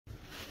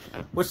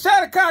What's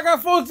up, Chicago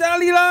folks?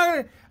 I'm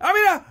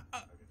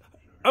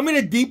in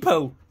a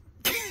depot.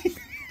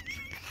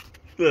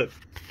 Look,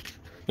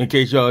 in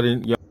case y'all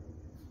didn't.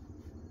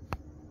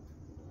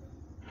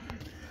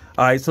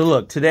 All right, so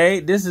look,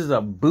 today this is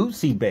a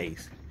Bootsy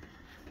bass.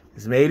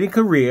 It's made in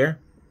Korea.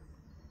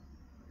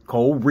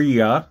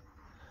 Korea.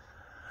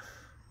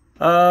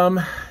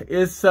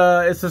 It's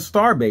a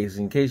star bass.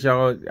 In case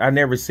y'all, I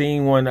never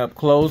seen one up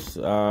close.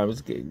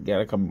 It's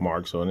got a couple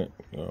marks on it.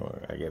 You know,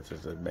 I guess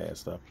it's just bad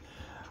stuff.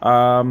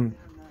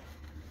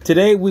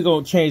 Today we're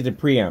gonna change the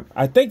preamp.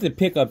 I think the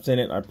pickups in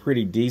it are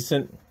pretty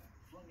decent.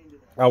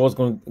 I was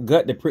gonna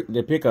gut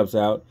the pickups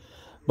out,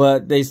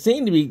 but they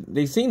seem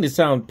to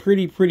sound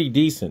pretty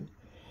decent.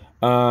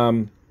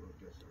 From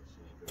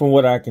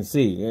what I can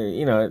see,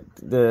 you know,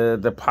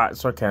 the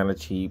pots are kind of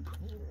cheap.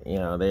 You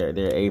know,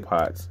 they're A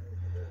pots.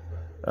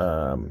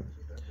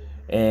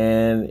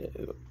 And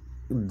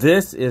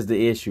this is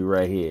the issue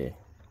right here.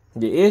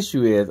 The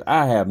issue is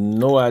I have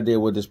no idea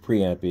what this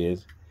preamp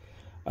is.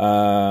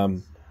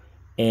 And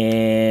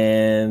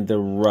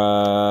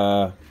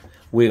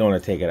we're gonna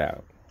take it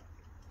out.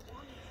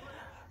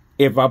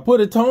 If I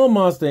put a tone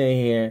monster in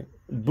here,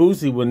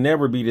 Bootsy will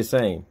never be the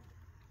same.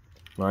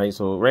 All right,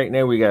 so right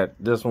now we got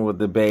this one with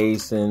the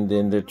bass and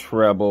then the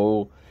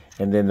treble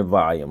and then the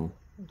volume.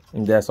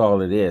 And that's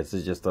all it is.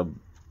 It's just a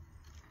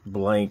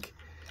blank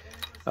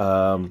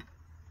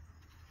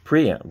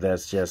preamp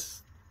that's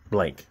just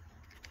blank.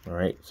 All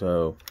right,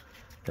 so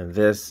and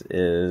this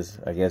is,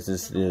 I guess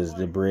this is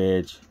the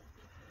bridge.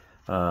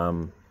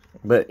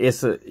 But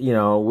it's a, you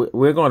know,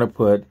 we're going to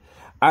put,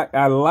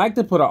 I like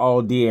to put an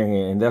all deer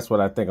here, and that's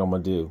what I think I'm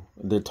going to do.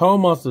 The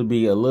tone must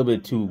be a little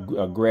bit too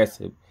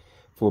aggressive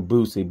for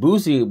Bootsy.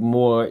 Bootsy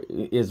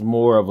is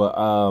more of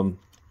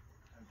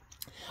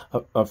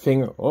a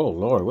finger. Oh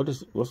Lord,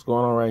 what's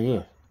going on right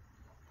here?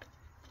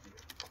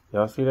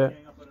 Y'all see that?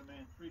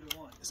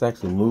 It's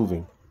actually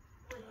moving.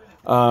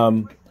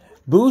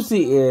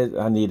 Bootsy is,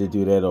 I need to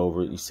do that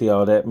over. You see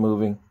all that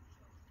moving?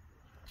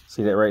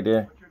 See that right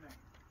there?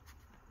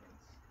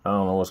 I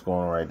don't know what's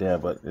going on right there,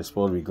 but it's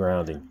supposed to be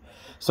grounding.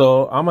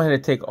 So I'm going to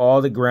take all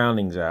the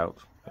groundings out,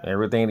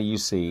 everything that you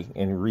see,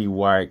 and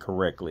rewire it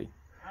correctly.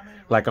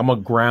 Like I'm going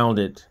to ground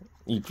it,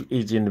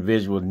 each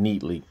individual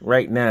neatly.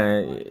 Right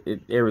now,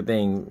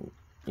 everything,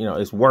 you know,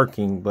 it's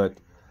working, but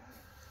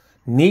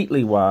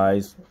neatly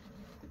wise,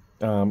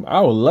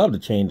 I would love to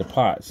change the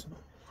pots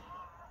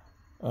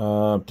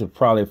to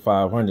probably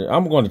 500.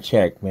 I'm going to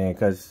check, man,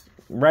 because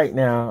right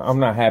now I'm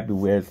not happy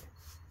with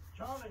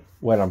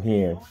what I'm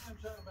hearing.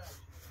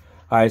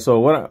 All right, so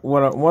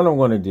what I'm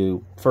going to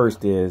do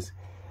first is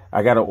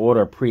I got to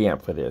order a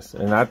preamp for this,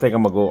 and I think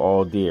I'm going to go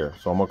all deer.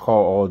 So I'm going to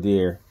call all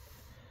deer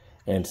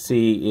and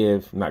see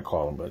if, not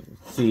call them, but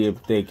see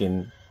if they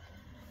can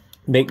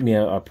make me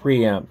a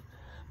preamp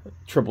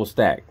triple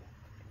stack.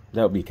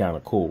 That would be kind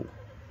of cool.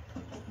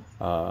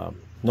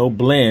 No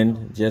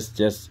blend,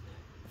 just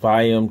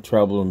volume,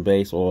 treble, and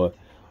bass, or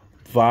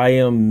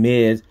volume,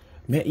 mid.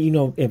 Man, you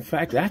know, in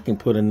fact, I can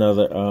put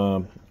another, I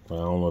don't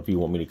know if you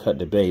want me to cut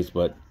the bass,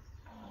 but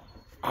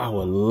I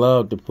would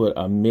love to put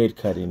a mid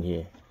cut in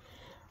here.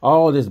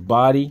 All this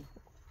body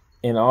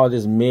and all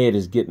this mid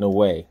is getting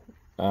away.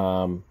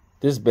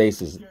 This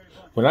bass is,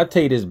 when I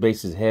tell you this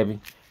bass is heavy,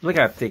 look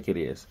how thick it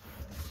is.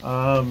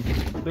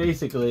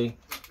 Basically,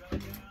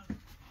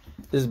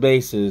 this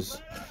bass is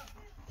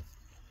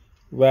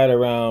right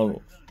around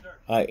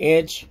an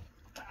inch.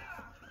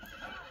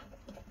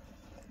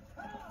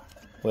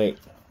 Wait,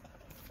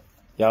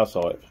 y'all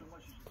saw it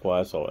before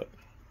I saw it.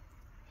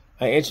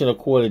 An inch and a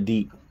quarter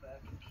deep.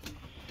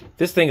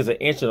 This thing is an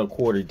inch and a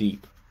quarter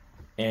deep.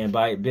 And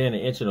by it being an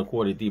inch and a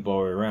quarter deep all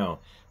the way around,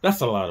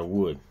 that's a lot of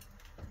wood.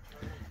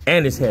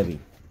 And it's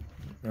heavy.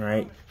 All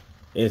right?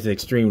 It's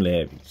extremely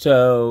heavy.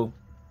 So,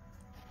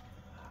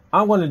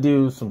 I want to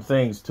do some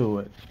things to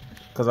it.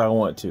 Because I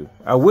want to.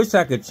 I wish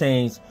I could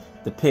change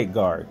the pick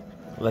guard.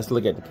 Let's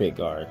look at the pick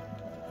guard.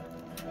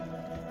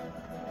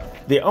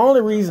 The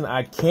only reason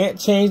I can't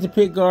change the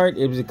pick guard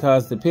is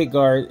because the pick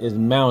guard is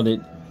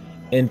mounted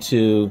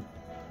into,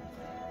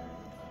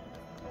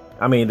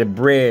 the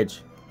bridge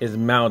is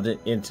mounted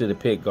into the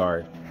pick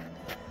guard.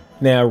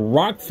 Now,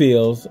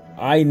 Rockfields,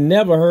 I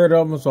never heard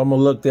of them, so I'm going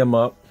to look them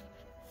up.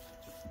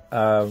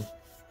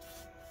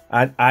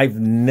 I've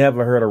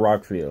never heard of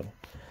Rockfield.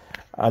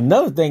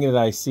 Another thing that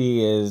I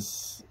see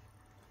is,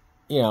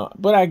 you know,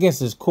 but I guess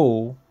it's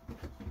cool.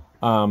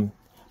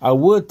 I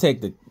would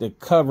take the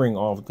covering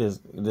off this,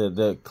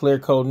 the clear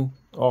coating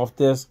off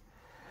this,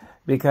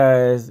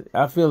 because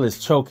I feel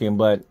it's choking,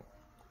 but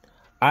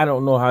I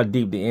don't know how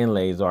deep the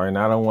inlays are, and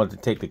I don't want to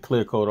take the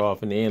clear coat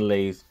off and the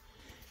inlays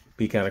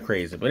be kind of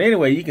crazy. But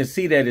anyway, you can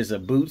see that it's a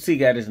Bootsy,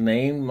 got his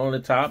name on the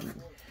top.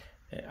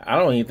 I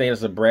don't even think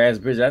it's a brass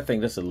bridge. I think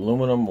that's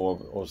aluminum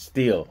or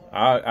steel.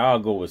 I'll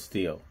go with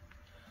steel.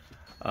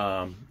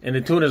 And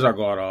the tuners are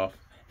got off.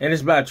 And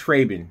it's by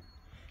Traben.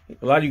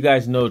 A lot of you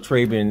guys know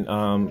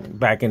Traben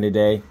back in the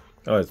day.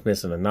 Oh, it's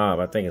missing a knob.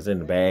 I think it's in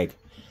the bag.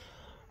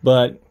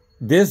 But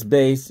this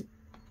bass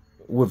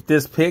with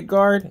this pick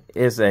guard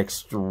is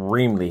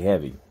extremely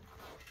heavy.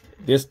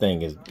 this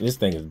thing is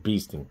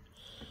beasting.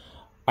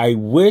 I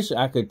wish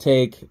I could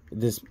take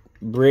this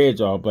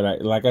bridge off,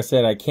 but like I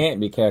said, I can't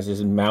because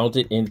it's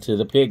mounted into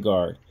the pick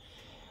guard.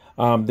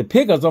 The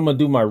pickups I'm gonna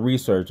do my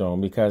research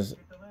on, because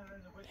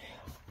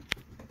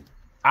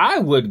I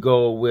would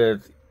go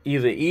with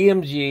either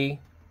EMG,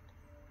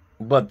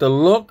 but the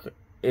look,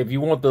 if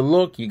you want the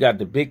look, you got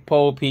the big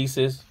pole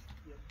pieces.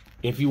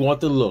 If you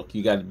want the look,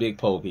 you got the big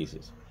pole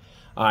pieces.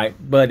 All right,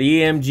 but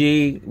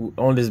EMG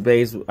on this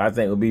bass, I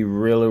think would be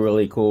really,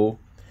 really cool.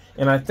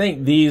 And I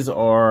think these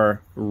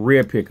are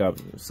rear pickup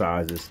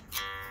sizes.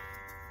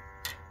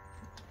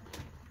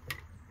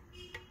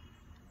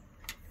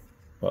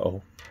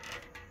 Uh-oh.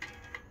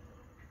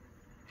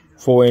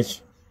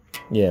 4-inch.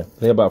 Yeah,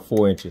 they're about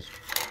 4 inches.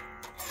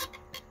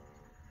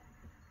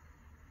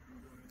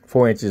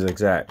 4 inches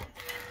exact.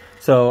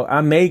 So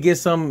I may get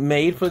some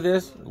made for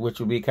this, which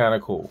would be kind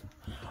of cool.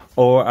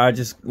 Or I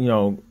just, you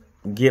know,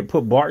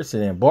 put Barks in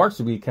there. Barks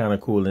would be kind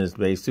of cool in this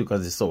bass too,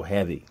 because it's so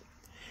heavy.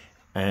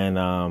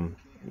 And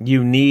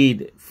you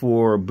need,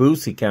 for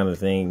Bootsy kind of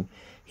thing,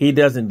 he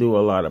doesn't do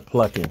a lot of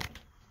plucking.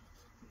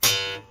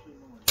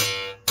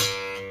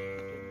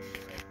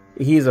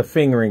 He's a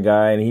fingering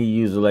guy, and he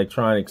uses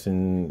electronics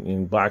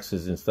and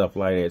boxes and stuff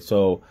like that.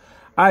 So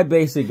I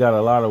basically got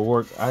a lot of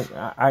work.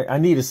 I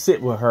need to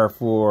sit with her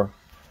for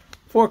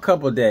a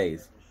couple of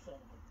days.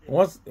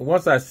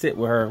 Once I sit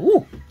with her,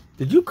 whoo,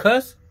 did you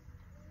cuss?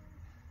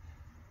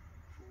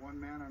 For one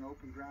man on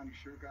open ground, you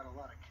sure got a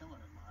lot of killing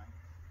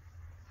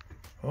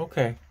in mind.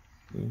 Okay.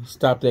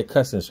 Stop that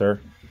cussing, sir.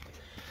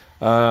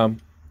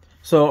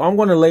 So I'm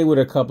going to lay with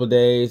her a couple of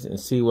days and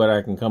see what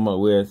I can come up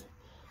with.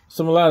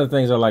 A lot of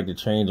things I like to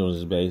change on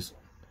this bass.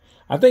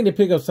 I think the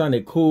pickup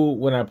sounded cool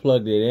when I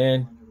plugged it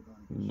in,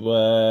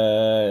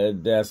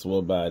 but that's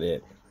about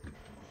it.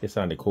 It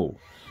sounded cool.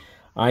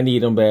 I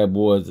need them bad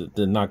boys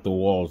to knock the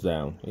walls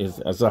down. It's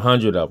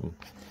 100 of them.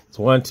 It's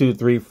 1, 2,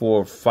 3,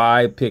 4,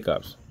 5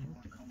 pickups,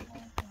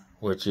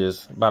 which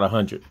is about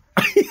 100.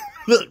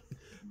 Look.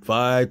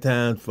 5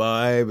 times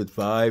 5 is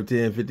 5,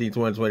 10, 15,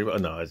 20,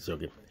 25. No, it's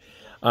joking.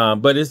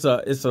 But it's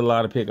a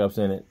lot of pickups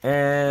in it.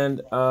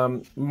 And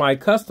my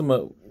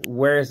customer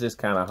wears this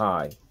kind of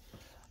high.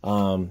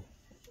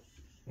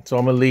 So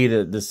I'm going to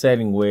leave the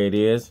setting where it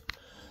is.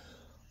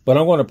 But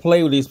I'm going to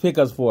play with these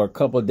pickups for a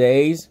couple of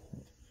days.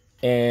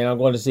 And I'm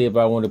going to see if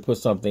I want to put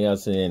something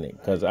else in it.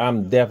 Because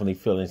I'm definitely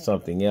feeling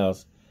something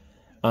else.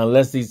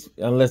 Unless the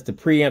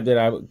preamp that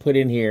I put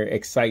in here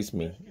excites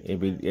me.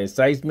 If it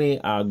excites me,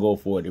 I'll go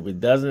for it. If it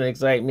doesn't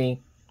excite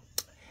me,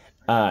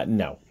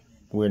 no,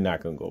 we're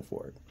not going to go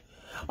for it.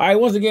 All right,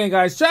 once again,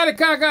 guys, shout out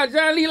Kaka,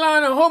 John Lee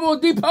Line, and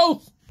HOBO Depot.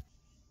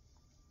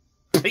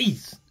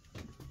 Peace.